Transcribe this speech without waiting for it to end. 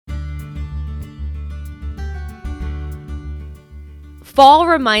Fall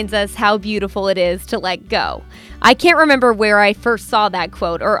reminds us how beautiful it is to let go. I can't remember where I first saw that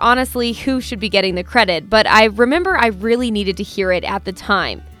quote, or honestly who should be getting the credit, but I remember I really needed to hear it at the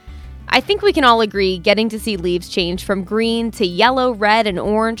time. I think we can all agree getting to see leaves change from green to yellow, red, and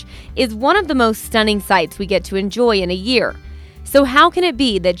orange is one of the most stunning sights we get to enjoy in a year. So how can it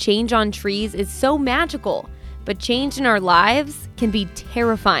be that change on trees is so magical, but change in our lives can be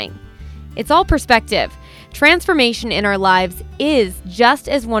terrifying? It's all perspective. Transformation in our lives is just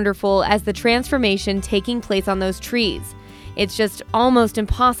as wonderful as the transformation taking place on those trees. It's just almost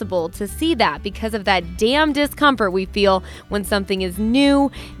impossible to see that because of that damn discomfort we feel when something is new,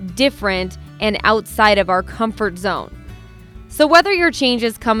 different, and outside of our comfort zone. So whether your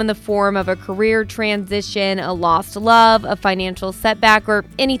changes come in the form of a career transition, a lost love, a financial setback, or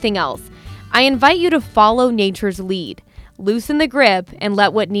anything else, I invite you to follow nature's lead. Loosen the grip and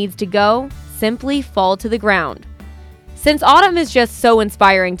let what needs to go simply fall to the ground. Since autumn is just so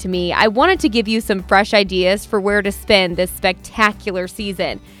inspiring to me, I wanted to give you some fresh ideas for where to spend this spectacular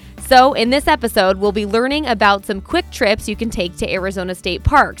season. So in this episode, we'll be learning about some quick trips you can take to Arizona State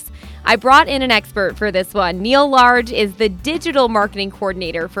Parks. I brought in an expert for this one. Neil Large is the digital marketing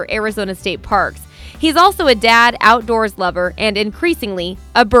coordinator for Arizona State Parks. He's also a dad, outdoors lover, and increasingly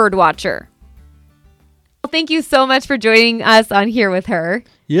a bird watcher. Thank you so much for joining us on Here with Her.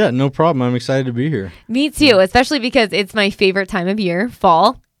 Yeah, no problem. I'm excited to be here. Me too, especially because it's my favorite time of year,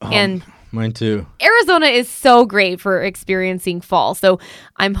 fall. And mine too. Arizona is so great for experiencing fall. So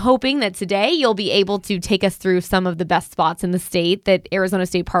I'm hoping that today you'll be able to take us through some of the best spots in the state that Arizona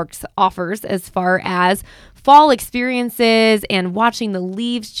State Parks offers as far as fall experiences and watching the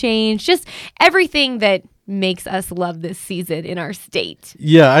leaves change, just everything that makes us love this season in our state.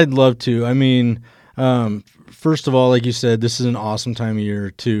 Yeah, I'd love to. I mean, first of all, like you said, this is an awesome time of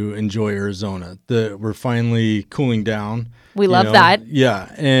year to enjoy Arizona. We're finally cooling down. We love that.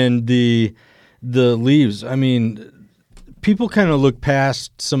 Yeah, and the leaves. I mean, people kind of look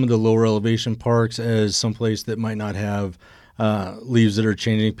past some of the lower elevation parks as someplace that might not have leaves that are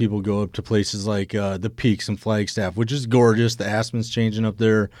changing. People go up to places like the Peaks and Flagstaff, which is gorgeous. The aspens changing up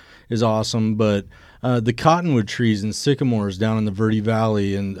there is awesome, but the cottonwood trees and sycamores down in the Verde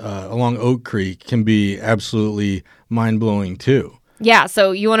Valley and along Oak Creek can be absolutely mind-blowing too. Yeah,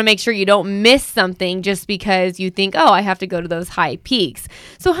 so you want to make sure you don't miss something just because you think, oh, I have to go to those high peaks.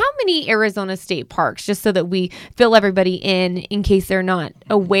 So how many Arizona State Parks, just so that we fill everybody in case they're not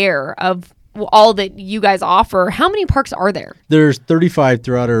aware of all that you guys offer, how many parks are there? There's 35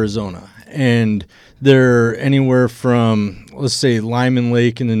 throughout Arizona, and they're anywhere from, let's say, Lyman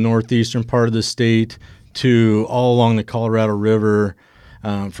Lake in the northeastern part of the state to all along the Colorado River,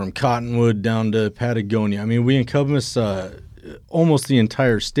 from Cottonwood down to Patagonia. I mean, we encompass almost the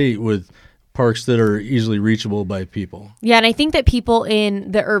entire state with parks that are easily reachable by people. Yeah, and I think that people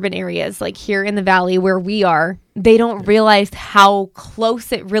in the urban areas, like here in the valley where we are, they don't realize how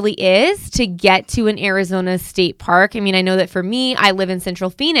close it really is to get to an Arizona State Park. I mean, I know that for me, I live in Central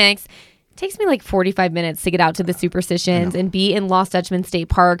Phoenix. It takes me like 45 minutes to get out to the Superstitions and be in Lost Dutchman State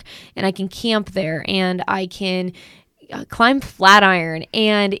Park, and I can camp there, and I can climb Flatiron,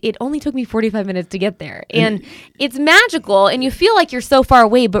 and it only took me 45 minutes to get there. And it's magical, and you feel like you're so far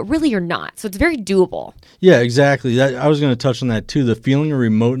away, but really you're not. So it's very doable. Yeah, exactly. I was going to touch on that too. The feeling of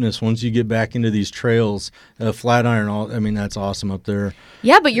remoteness once you get back into these trails, Flatiron, that's awesome up there.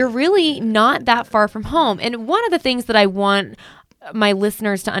 Yeah, but you're really not that far from home. And one of the things that I want my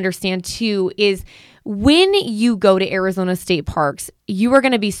listeners to understand too is when you go to Arizona State Parks, you are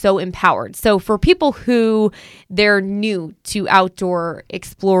going to be so empowered. So for people who they're new to outdoor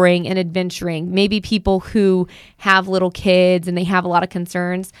exploring and adventuring, maybe people who have little kids and they have a lot of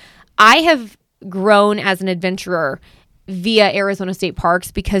concerns, I have grown as an adventurer via Arizona State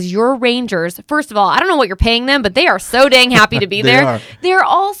Parks because your rangers, first of all, I don't know what you're paying them, but they are so dang happy to be there. They're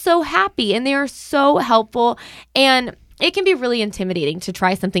all so happy and they are so helpful, and it can be really intimidating to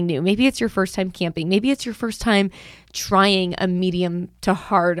try something new. Maybe it's your first time camping. Maybe it's your first time trying a medium to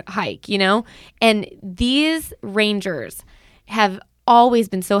hard hike, And these rangers have always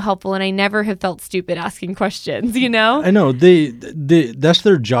been so helpful, and I never have felt stupid asking questions, I know. They that's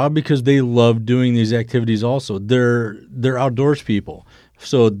their job because they love doing these activities also. They're outdoors people.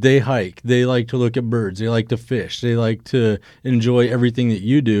 So they hike. They like to look at birds. They like to fish. They like to enjoy everything that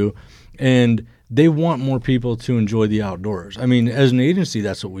you do. And they want more people to enjoy the outdoors. I mean, as an agency,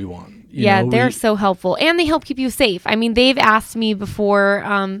 that's what we want. They're so helpful, and they help keep you safe. I mean, they've asked me before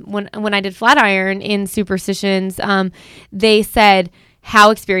when I did Flatiron in Superstitions, they said,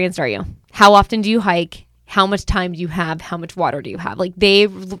 how experienced are you? How often do you hike? How much time do you have? How much water do you have? Like, they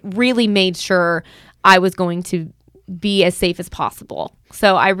really made sure I was going to be as safe as possible.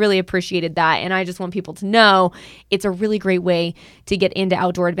 So I really appreciated that. And I just want people to know it's a really great way to get into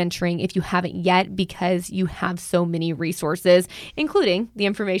outdoor adventuring if you haven't yet, because you have so many resources, including the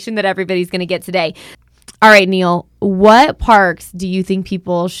information that everybody's going to get today. All right, Neil, what parks do you think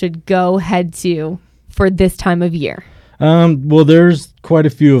people should go head to for this time of year? Well, there's quite a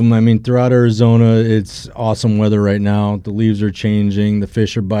few of them. I mean, throughout Arizona, it's awesome weather right now. The leaves are changing, the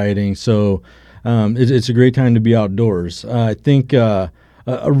fish are biting. So it's a great time to be outdoors. I think a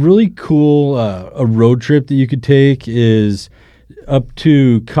really cool a road trip that you could take is up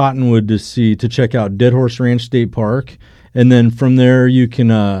to Cottonwood to check out Dead Horse Ranch State Park. And then from there, you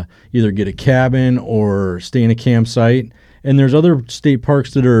can either get a cabin or stay in a campsite. And there's other state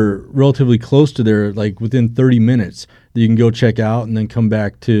parks that are relatively close to there, like within 30 minutes, that you can go check out and then come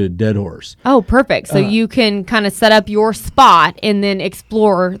back to Dead Horse. Oh, perfect. So you can kind of set up your spot and then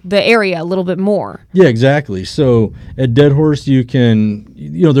explore the area a little bit more. Yeah, exactly. So at Dead Horse, you can,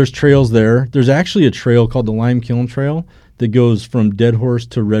 there's trails there. There's actually a trail called the Lime Kiln Trail that goes from Dead Horse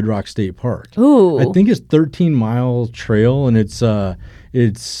to Red Rock State Park. Ooh. I think it's 13-mile trail, and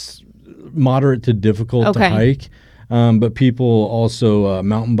it's moderate to difficult to hike. But people also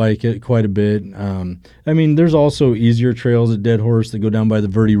mountain bike it quite a bit. I mean, there's also easier trails at Dead Horse that go down by the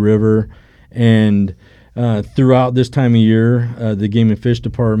Verde River. And throughout this time of year, the Game and Fish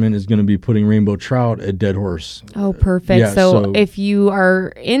Department is going to be putting rainbow trout at Dead Horse. Oh, perfect. Yeah, so if you are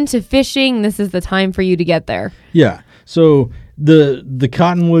into fishing, this is the time for you to get there. Yeah. So the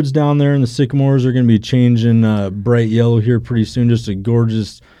cottonwoods down there and the sycamores are going to be changing bright yellow here pretty soon, just a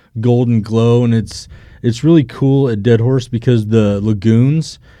gorgeous golden glow. And it's really cool at Dead Horse because the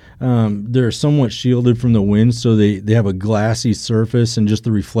lagoons, they're somewhat shielded from the wind, so they have a glassy surface, and just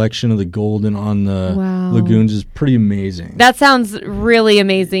the reflection of the golden on the lagoons is pretty amazing. That sounds really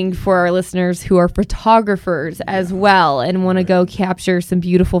amazing for our listeners who are photographers as well and want to go capture some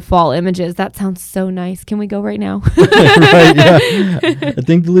beautiful fall images. That sounds so nice. Can we go right now? Right, yeah. I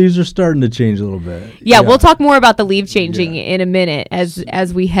think the leaves are starting to change a little bit. Yeah, we'll talk more about the leaf changing in a minute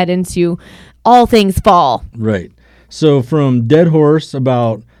as we head into all things fall. Right. So from Dead Horse,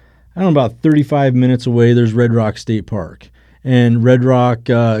 about 35 minutes away, there's Red Rock State Park. And Red Rock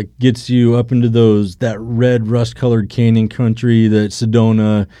gets you up into that red rust-colored canyon country that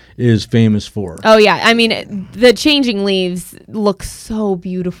Sedona is famous for. Oh, yeah. I mean, the changing leaves look so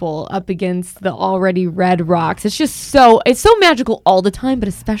beautiful up against the already red rocks. It's so magical all the time, but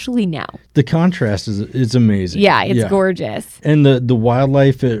especially now. The contrast is amazing. Yeah, it's gorgeous. And the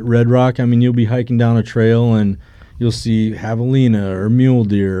wildlife at Red Rock, I mean, you'll be hiking down a trail and you'll see javelina or mule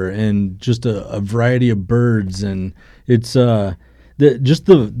deer and just a variety of birds. And it's just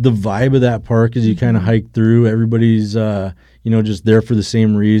the vibe of that park as you kind of hike through. Everybody's just there for the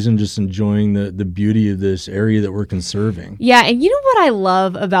same reason, just enjoying the beauty of this area that we're conserving. Yeah, and you know what I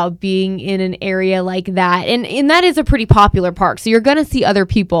love about being in an area like that, and that is a pretty popular park, so you're going to see other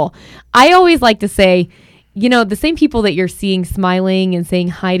people. I always like to say, the same people that you're seeing smiling and saying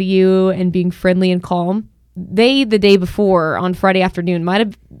hi to you and being friendly and calm, the day before on Friday afternoon might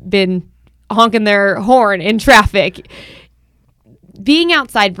have been honking their horn in traffic. Being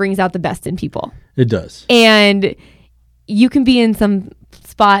outside brings out the best in people. It does. And you can be in some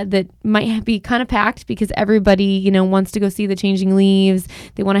spot that might be kind of packed because everybody, wants to go see the changing leaves.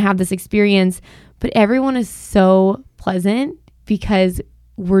 They want to have this experience. But everyone is so pleasant because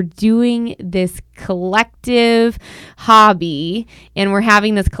we're doing this collective hobby and we're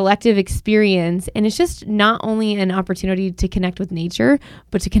having this collective experience, and it's just not only an opportunity to connect with nature,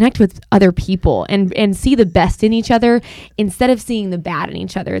 but to connect with other people and see the best in each other instead of seeing the bad in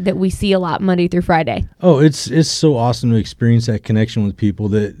each other that we see a lot Monday through Friday. Oh, it's so awesome to experience that connection with people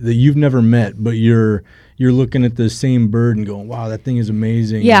that you've never met, but you're looking at the same bird and going, wow, that thing is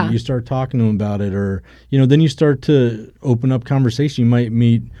amazing. Yeah. And you start talking to them about it, or, then you start to open up conversation. You might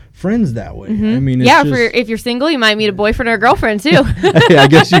meet friends that way. Mm-hmm. I mean, if you're single, you might meet a boyfriend or a girlfriend too. I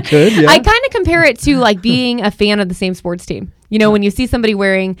guess you could. Yeah. I kind of compare it to like being a fan of the same sports team. When you see somebody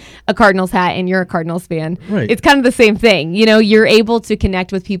wearing a Cardinals hat and you're a Cardinals fan, right. It's kind of the same thing. You're able to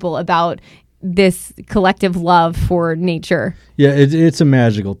connect with people about this collective love for nature. Yeah, it's a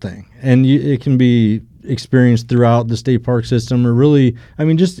magical thing, and it can be experienced throughout the state park system, or really,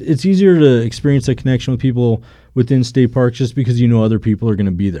 it's easier to experience a connection with people within state parks just because other people are going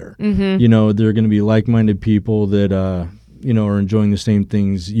to be there. Mm-hmm. They're going to be like-minded people that are enjoying the same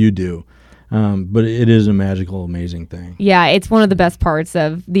things you do. But it is a magical, amazing thing. Yeah, it's one of the best parts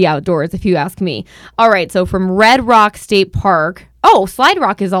of the outdoors, if you ask me. All right, so from Red Rock State Park. Oh, Slide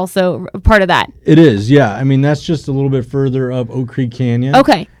Rock is also part of that. It is, yeah. That's just a little bit further up Oak Creek Canyon.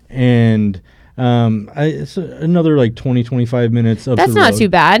 Okay. And It's another like 20, 25 minutes up That's the road. not too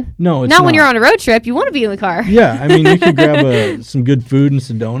bad. No, it's not when you're on a road trip. You want to be in the car. Yeah, I mean, you can grab some good food in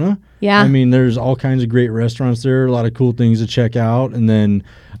Sedona. Yeah. I mean, there's all kinds of great restaurants there, a lot of cool things to check out, and then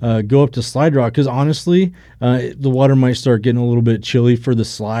go up to Slide Rock because honestly, the water might start getting a little bit chilly for the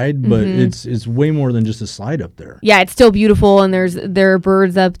slide, but it's way more than just a slide up there. Yeah, it's still beautiful, and there are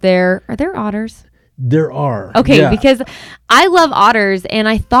birds up there. Are there otters? There are. Okay, yeah. because I love otters, and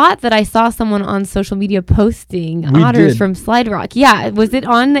I thought that I saw someone on social media posting otters from Slide Rock. Yeah, was it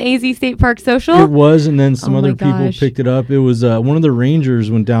on the AZ State Park social? It was, and then some other people gosh. picked it up. It was one of the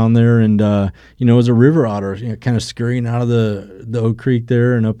rangers went down there, and it was a river otter, kind of scurrying out of the Oak Creek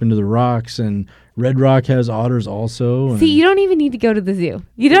there and up into the rocks. And Red Rock has otters also. See, you don't even need to go to the zoo.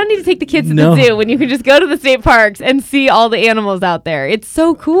 You don't need to take the kids to No. the zoo when you can just go to the state parks and see all the animals out there. It's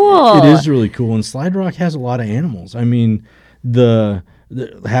so cool. It is really cool, and Slide Rock has a lot of animals. I mean, the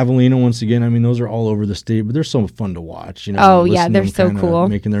javelina, once again, I mean, those are all over the state, but they're so fun to watch. Oh, yeah, listen to they're them so kinda cool.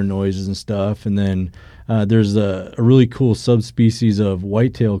 making their noises and stuff. And then there's a really cool subspecies of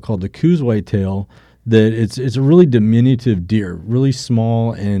whitetail called the Coues whitetail. That it's a really diminutive deer, really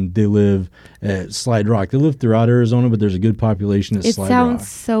small, and they live at Slide Rock. They live throughout Arizona, but there's a good population at Slide Rock. It sounds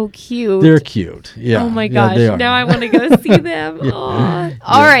so cute. They're cute. Yeah. Oh my Yeah, gosh! they are. Now I want to go see them. Aw.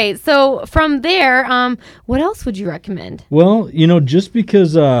 All right. So from there, what else would you recommend? Well, just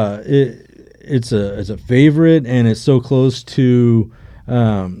because it's a favorite and it's so close to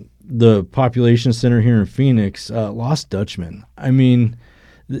the population center here in Phoenix, Lost Dutchman. I mean,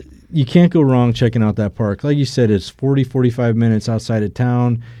 you can't go wrong checking out that park. Like you said, it's 40, 45 minutes outside of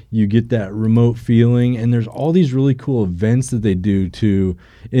town. You get that remote feeling, and there's all these really cool events that they do to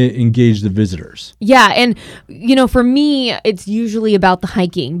engage the visitors. Yeah, and for me, it's usually about the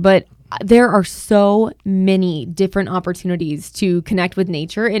hiking, but there are so many different opportunities to connect with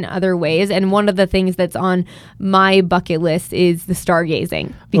nature in other ways. And one of the things that's on my bucket list is the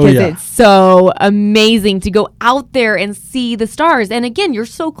stargazing, because it's so amazing to go out there and see the stars. And again, you're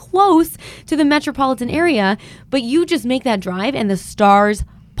so close to the metropolitan area, but you just make that drive and the stars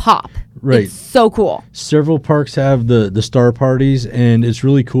pop. Right. It's so cool. Several parks have the star parties, and it's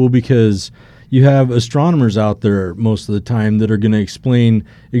really cool because you have astronomers out there most of the time that are going to explain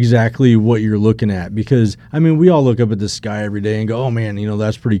exactly what you're looking at. Because, I mean, we all look up at the sky every day and go, oh, man,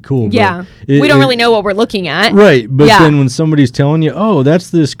 that's pretty cool. Yeah. But we don't really know what we're looking at. Right. But then when somebody's telling you, oh, that's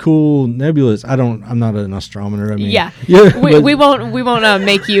this cool nebulous, I'm not an astronomer. I mean, we won't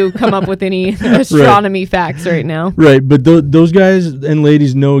make you come up with any astronomy facts right now. Right. But those guys and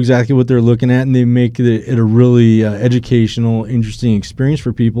ladies know exactly what they're looking at, and they make it a really educational, interesting experience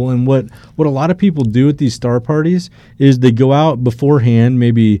for people. And what a lot of people do at these star parties is they go out beforehand,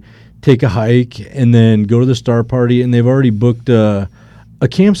 maybe take a hike, and then go to the star party, and they've already booked a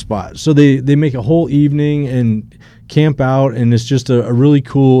camp spot. So they make a whole evening and camp out, and it's just a really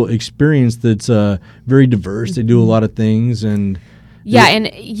cool experience that's very diverse. They do a lot of things, and yeah,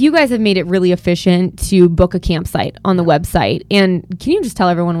 and you guys have made it really efficient to book a campsite on the website. And can you just tell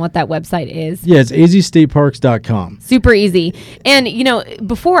everyone what that website is? Yeah, it's azstateparks.com. Super easy. And,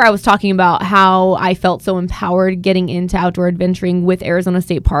 before I was talking about how I felt so empowered getting into outdoor adventuring with Arizona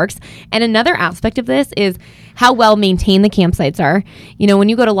State Parks. And another aspect of this is how well maintained the campsites are. When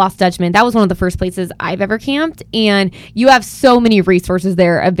you go to Lost Dutchman, that was one of the first places I've ever camped. And you have so many resources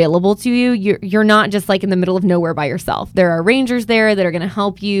there available to you. You're not just like in the middle of nowhere by yourself. There are rangers there that are going to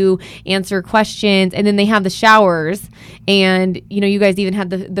help you answer questions, and then they have the showers, and you guys even have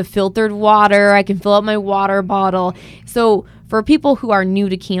the filtered water. I can fill up my water bottle. So for people who are new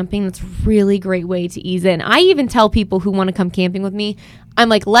to camping, that's a really great way to ease in. I even tell people who want to come camping with me, I'm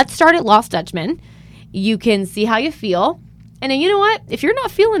like, let's start at Lost Dutchman. You can see how you feel. And then you know what? If you're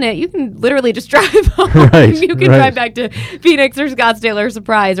not feeling it, you can literally just drive home. Right, you can drive back to Phoenix or Scottsdale or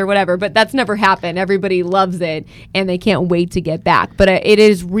Surprise or whatever. But that's never happened. Everybody loves it, and they can't wait to get back. But it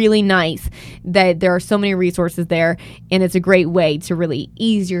is really nice that there are so many resources there, and it's a great way to really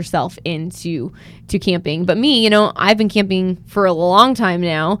ease yourself into camping. But me, I've been camping for a long time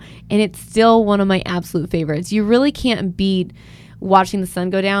now, and it's still one of my absolute favorites. You really can't beat watching the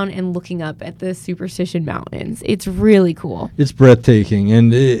sun go down and looking up at the Superstition Mountains. It's really cool. It's breathtaking,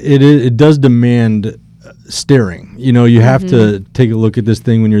 and it does demand staring. You have to take a look at this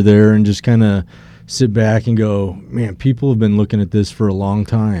thing when you're there and just kind of sit back and go, man, people have been looking at this for a long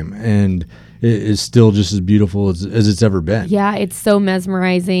time, and it is still just as beautiful as it's ever been. Yeah, it's so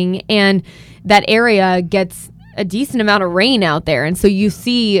mesmerizing, and that area gets a decent amount of rain out there, and so you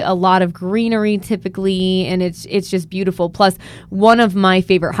see a lot of greenery typically, and it's just beautiful. Plus, one of my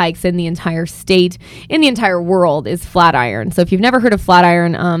favorite hikes in the entire state, in the entire world, is Flatiron. So if you've never heard of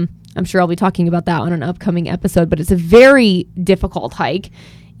Flatiron, I'm sure I'll be talking about that on an upcoming episode, but it's a very difficult hike,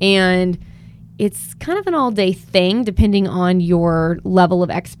 and it's kind of an all-day thing depending on your level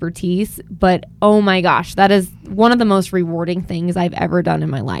of expertise. But oh my gosh, that is one of the most rewarding things I've ever done in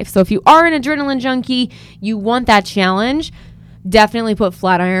my life. So if you are an adrenaline junkie, you want that challenge, definitely put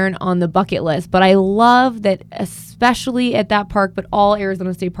Flatiron on the bucket list. But I love that, especially at that park, but all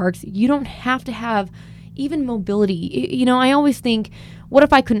Arizona State parks, you don't have to have even mobility. You know, I always think, what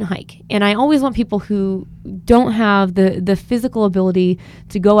if I couldn't hike? And I always want people who don't have the physical ability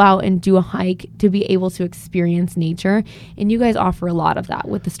to go out and do a hike to be able to experience nature. And you guys offer a lot of that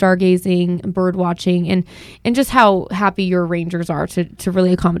with the stargazing, bird watching, and just how happy your rangers are to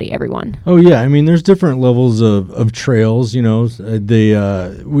really accommodate everyone. Oh yeah, I mean, there's different levels of trails. You know,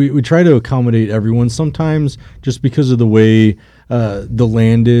 we try to accommodate everyone. Sometimes just because of the way the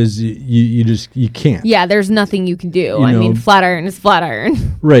land is, you can't. Yeah, there's nothing you can do. I mean, Flatiron is Flatiron.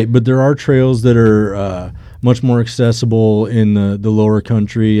 Right, but there are trails that are much more accessible in the lower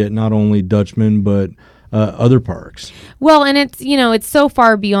country at not only Dutchman but other parks. Well, and it's so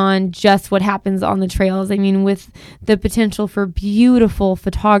far beyond just what happens on the trails. I mean, with the potential for beautiful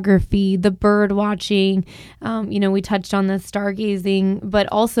photography, the bird watching, we touched on the stargazing, but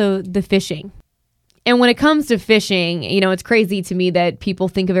also the fishing. And when it comes to fishing, it's crazy to me that people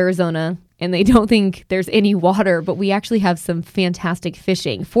think of Arizona and they don't think there's any water, but we actually have some fantastic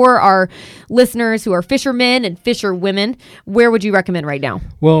fishing. For our listeners who are fishermen and fisherwomen, where would you recommend right now?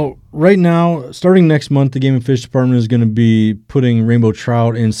 Well, right now, starting next month, the Game and Fish Department is going to be putting rainbow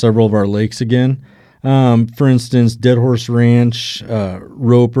trout in several of our lakes again. For instance, Dead Horse Ranch,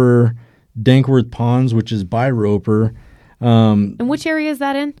 Roper, Dankworth Ponds, which is by Roper. And which area is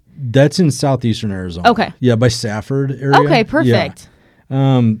that in? That's in southeastern Arizona. Okay. Yeah, by Safford area. Okay, perfect. Yeah.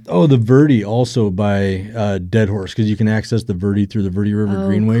 The Verde also by Dead Horse, because you can access the Verde through the Verde River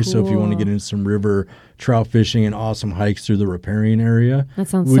Greenway. Cool. So if you want to get into some river trout fishing and awesome hikes through the riparian area. That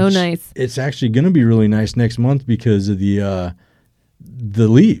sounds so nice. It's actually going to be really nice next month because of the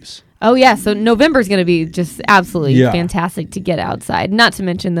leaves. Oh, yeah. So November is going to be just absolutely fantastic to get outside, not to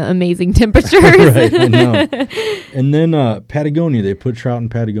mention the amazing temperatures. Right, I know. And then Patagonia, they put trout in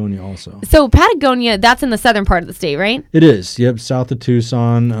Patagonia also. So Patagonia, that's in the southern part of the state, right? It is. Yep, south of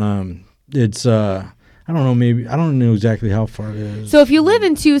Tucson. It's, I don't know exactly how far it is. So if you live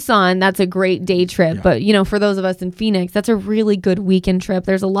in Tucson, that's a great day trip. Yeah. But, for those of us in Phoenix, that's a really good weekend trip.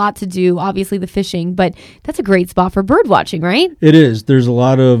 There's a lot to do, obviously the fishing, but that's a great spot for bird watching, right? It is. There's a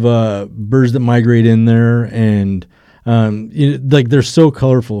lot of birds that migrate in there, and they're so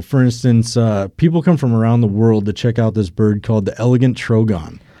colorful. For instance, people come from around the world to check out this bird called the elegant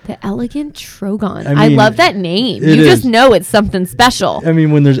trogon. The elegant trogon. I love that name. You just know it's something special. I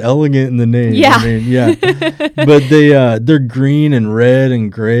mean, when there's elegant in the name. Yeah. But they're green and red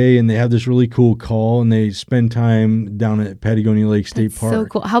and gray, and they have this really cool call, and they spend time down at Patagonia Lake State Park. So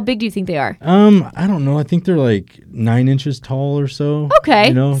cool. How big do you think they are? I don't know. I think they're like 9 inches tall or so.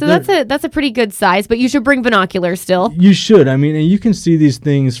 Okay. So that's a pretty good size, but you should bring binoculars still. You should. I mean, and you can see these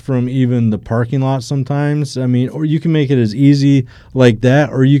things from even the parking lot sometimes. I mean, or you can make it as easy like that,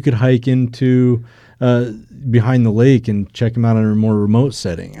 or you could hike into behind the lake and check them out in a more remote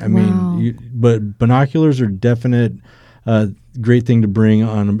setting. I mean, but binoculars are definite great thing to bring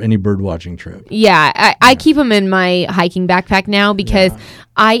on any bird watching trip. Yeah, I keep them in my hiking backpack now because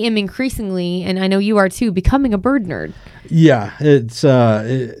I am increasingly, and I know you are too, becoming a bird nerd. Yeah, it's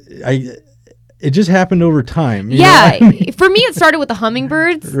it just happened over time. For me, it started with the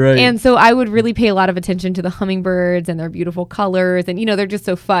hummingbirds. Right. And so I would really pay a lot of attention to the hummingbirds and their beautiful colors. And, they're just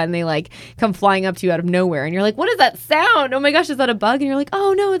so fun. They come flying up to you out of nowhere. And you're like, what is that sound? Oh my gosh, is that a bug? And you're like,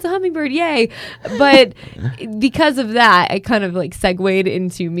 oh no, it's a hummingbird. Yay. But because of that, I kind of segued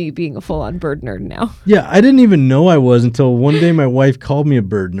into me being a full on bird nerd now. Yeah. I didn't even know I was until one day my wife called me a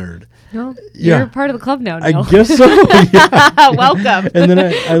bird nerd. Well, you're part of the club now, Neil. I guess so. Yeah. Welcome. And then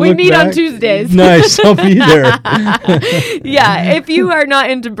I we meet back. On Tuesdays. Nice, I'll be there. Yeah, if you are not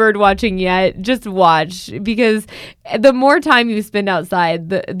into bird watching yet, just watch, because the more time you spend outside,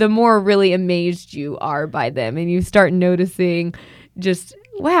 the more really amazed you are by them, and you start noticing just,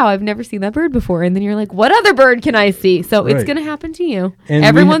 wow, I've never seen that bird before. And then you're like, what other bird can I see? So it's going to happen to you. And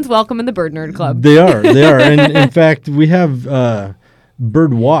everyone's welcome in the Bird Nerd Club. They are. And in fact, we have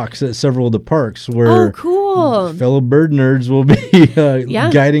bird walks at several of the parks where cool. fellow bird nerds will be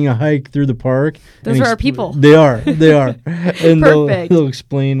guiding a hike through the park. Those are our people. They are. And Perfect. they'll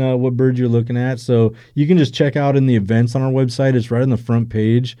explain what birds you're looking at. So you can just check out in the events on our website. It's right on the front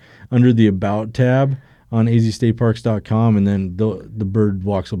page under the About tab. on azstateparks.com, and then the bird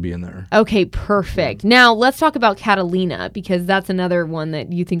walks will be in there. Okay, perfect. Now let's talk about Catalina, because that's another one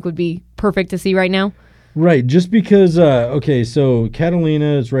that you think would be perfect to see right now. Right, just because, so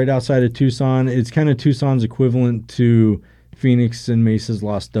Catalina is right outside of Tucson. It's kind of Tucson's equivalent to Phoenix and Mesa's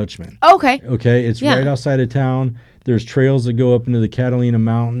Lost Dutchman. Okay. Okay, it's right outside of town. There's trails that go up into the Catalina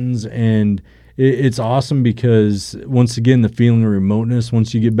Mountains, and it's awesome because, once again, the feeling of remoteness,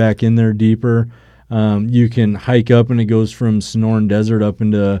 once you get back in there deeper, you can hike up, and it goes from Sonoran Desert up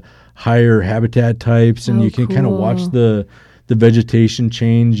into higher habitat types, and you can kind of watch the vegetation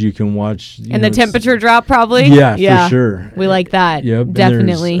change. You can watch, and the temperature drop probably. Yeah, for sure. We like that. Yep,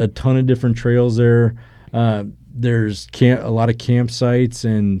 definitely. There's a ton of different trails there. There's a lot of campsites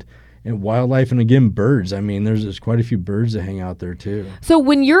and wildlife, and again, birds. I mean, there's quite a few birds that hang out there too. So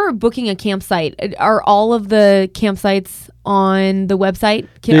when you're booking a campsite, are all of the campsites on the website?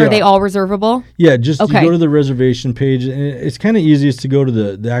 Are they all reservable? Yeah, you go to the reservation page, and it's kind of easiest to go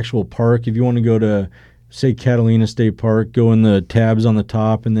to the actual park. If you want to go to, say, Catalina State Park, go in the tabs on the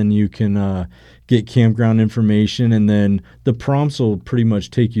top, and then you can get campground information, and then the prompts will pretty much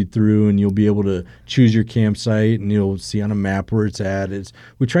take you through, and you'll be able to choose your campsite, and you'll see on a map where it's at.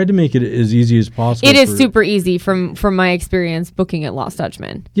 We tried to make it as easy as possible. It is super easy from my experience booking at Lost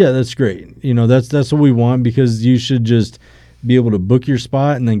Dutchman. Yeah, that's great. That's what we want, because you should just be able to book your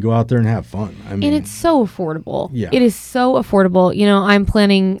spot and then go out there and have fun. And it's so affordable. Yeah. It is so affordable. I'm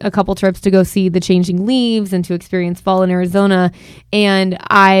planning a couple trips to go see the changing leaves and to experience fall in Arizona. And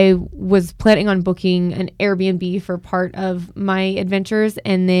I was planning on booking an Airbnb for part of my adventures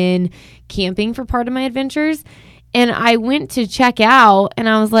and then camping for part of my adventures. And I went to check out, and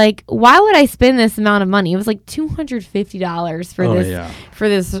I was like, why would I spend this amount of money? It was like $250 for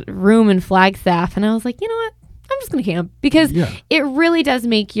this room in Flagstaff. And I was like, you know what? I'm just going to camp, because it really does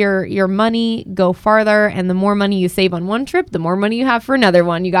make your money go farther. And the more money you save on one trip, the more money you have for another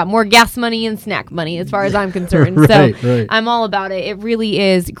one. You got more gas money and snack money, as far as I'm concerned. Right. I'm all about it. It really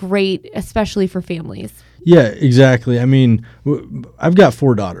is great, especially for families. Yeah, exactly. I mean, I've got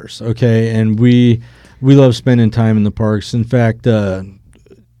 4 daughters, okay, and we love spending time in the parks. In fact,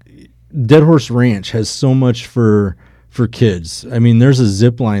 Dead Horse Ranch has so much for kids. I mean, there's a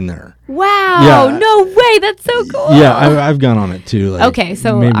zip line there. Wow, no way. That's so cool. Yeah, I've gone on it too. Okay,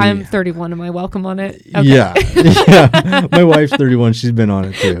 so I'm 31. Am I welcome on it? Okay. Yeah. My wife's 31. She's been on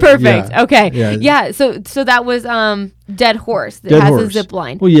it too. Perfect. Yeah. Okay. Yeah. So that was Dead Horse that has a zip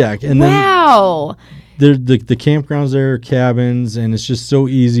line. Well, yeah. And wow. Then the campgrounds there are cabins, and it's just so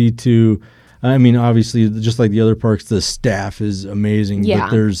easy to. I mean, obviously, just like the other parks, the staff is amazing. Yeah.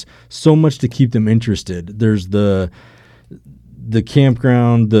 But there's so much to keep them interested. There's the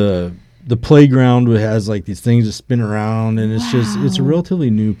campground, the playground has like these things that spin around, and it's a relatively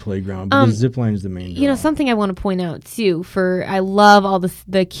new playground, but the zip line is the main draw. Something I want to point out too, I love all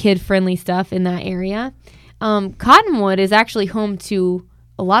the kid friendly stuff in that area. Cottonwood is actually home to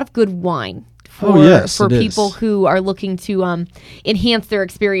a lot of good wine for people who are looking to enhance their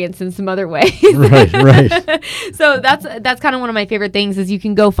experience in some other ways. Right. So that's kind of one of my favorite things, is you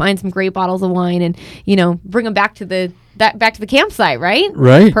can go find some great bottles of wine and bring them back to the campsite, right?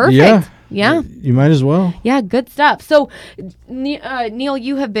 Right. Perfect. Yeah. You might as well. Yeah, good stuff. So, Neil,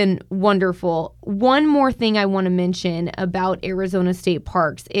 you have been wonderful. One more thing I want to mention about Arizona State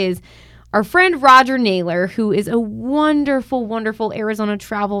Parks is our friend Roger Naylor, who is a wonderful, wonderful Arizona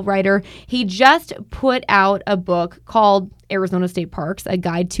travel writer. He just put out a book called Arizona State Parks, A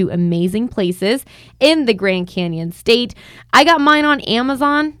Guide to Amazing Places in the Grand Canyon State. I got mine on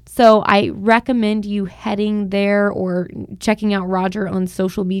Amazon, so I recommend you heading there or checking out Roger on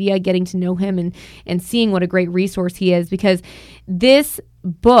social media, getting to know him and seeing what a great resource he is, because this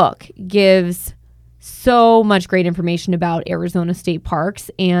book gives so much great information about Arizona State Parks.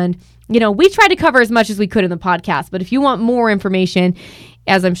 And, we tried to cover as much as we could in the podcast, but if you want more information,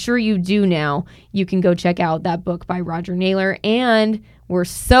 as I'm sure you do now, you can go check out that book by Roger Naylor. And we're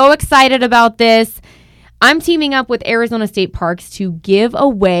so excited about this. I'm teaming up with Arizona State Parks to give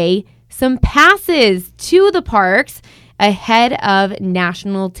away some passes to the parks ahead of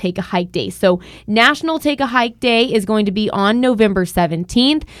National Take a Hike Day. So National Take a Hike Day is going to be on November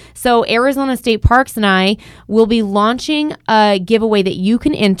 17th. So Arizona State Parks and I will be launching a giveaway that you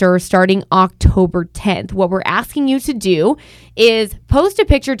can enter starting October 10th. What we're asking you to do is post a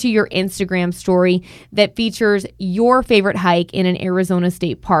picture to your Instagram story that features your favorite hike in an Arizona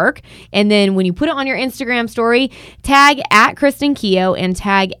State Park. And then when you put it on your Instagram story, tag at Kristen Keogh and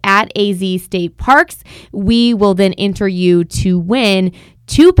tag at AZ State Parks. We will then enter you to win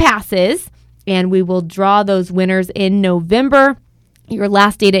 2 passes, and we will draw those winners in November. Your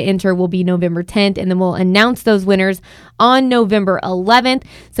last day to enter will be November 10th, and then we'll announce those winners on November 11th.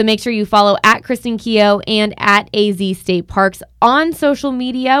 So make sure you follow at Kristen Keogh and at AZ State Parks on social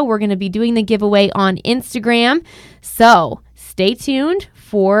media. We're going to be doing the giveaway on Instagram. So stay tuned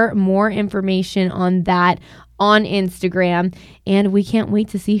for more information on that on Instagram. And we can't wait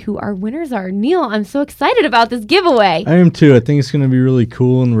to see who our winners are. Neil, I'm so excited about this giveaway. I am too. I think it's going to be really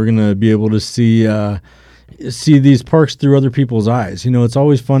cool, and we're going to be able to see these parks through other people's eyes. It's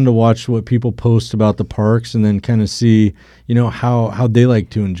always fun to watch what people post about the parks and then kind of see, how they like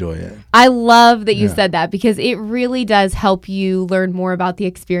to enjoy it. I love that you said that, because it really does help you learn more about the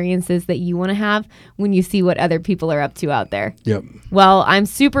experiences that you want to have when you see what other people are up to out there. Yep. Well, I'm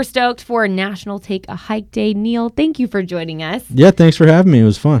super stoked for National Take a Hike Day. Neil, thank you for joining us. Yeah, thanks for having me. It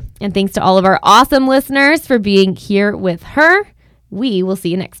was fun. And thanks to all of our awesome listeners for being here with her. We will see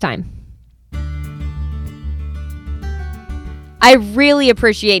you next time. I really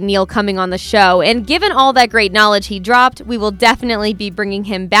appreciate Neil coming on the show, and given all that great knowledge he dropped, we will definitely be bringing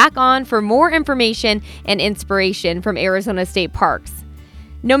him back on for more information and inspiration from Arizona State Parks.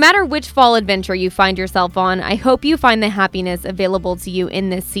 No matter which fall adventure you find yourself on, I hope you find the happiness available to you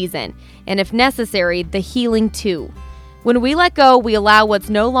in this season, and if necessary, the healing too. When we let go, we allow what's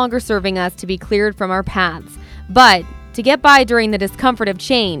no longer serving us to be cleared from our paths, but to get by during the discomfort of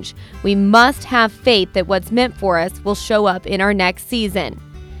change, we must have faith that what's meant for us will show up in our next season.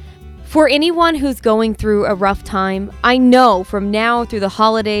 For anyone who's going through a rough time, I know from now through the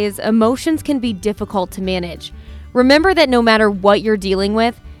holidays, emotions can be difficult to manage. Remember that no matter what you're dealing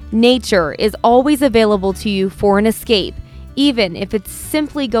with, nature is always available to you for an escape, even if it's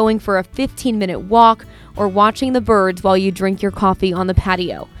simply going for a 15-minute walk or watching the birds while you drink your coffee on the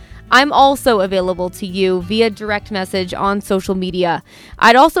patio. I'm also available to you via direct message on social media.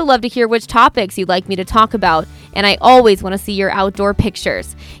 I'd also love to hear which topics you'd like me to talk about, and I always want to see your outdoor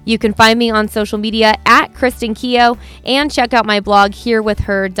pictures. You can find me on social media at Kristen Keogh and check out my blog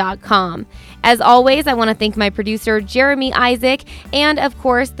herewithher.com. As always, I want to thank my producer, Jeremy Isaac, and of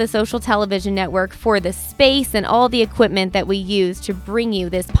course, the Social Television Network for the space and all the equipment that we use to bring you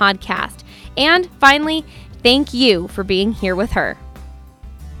this podcast. And finally, thank you for being here with her.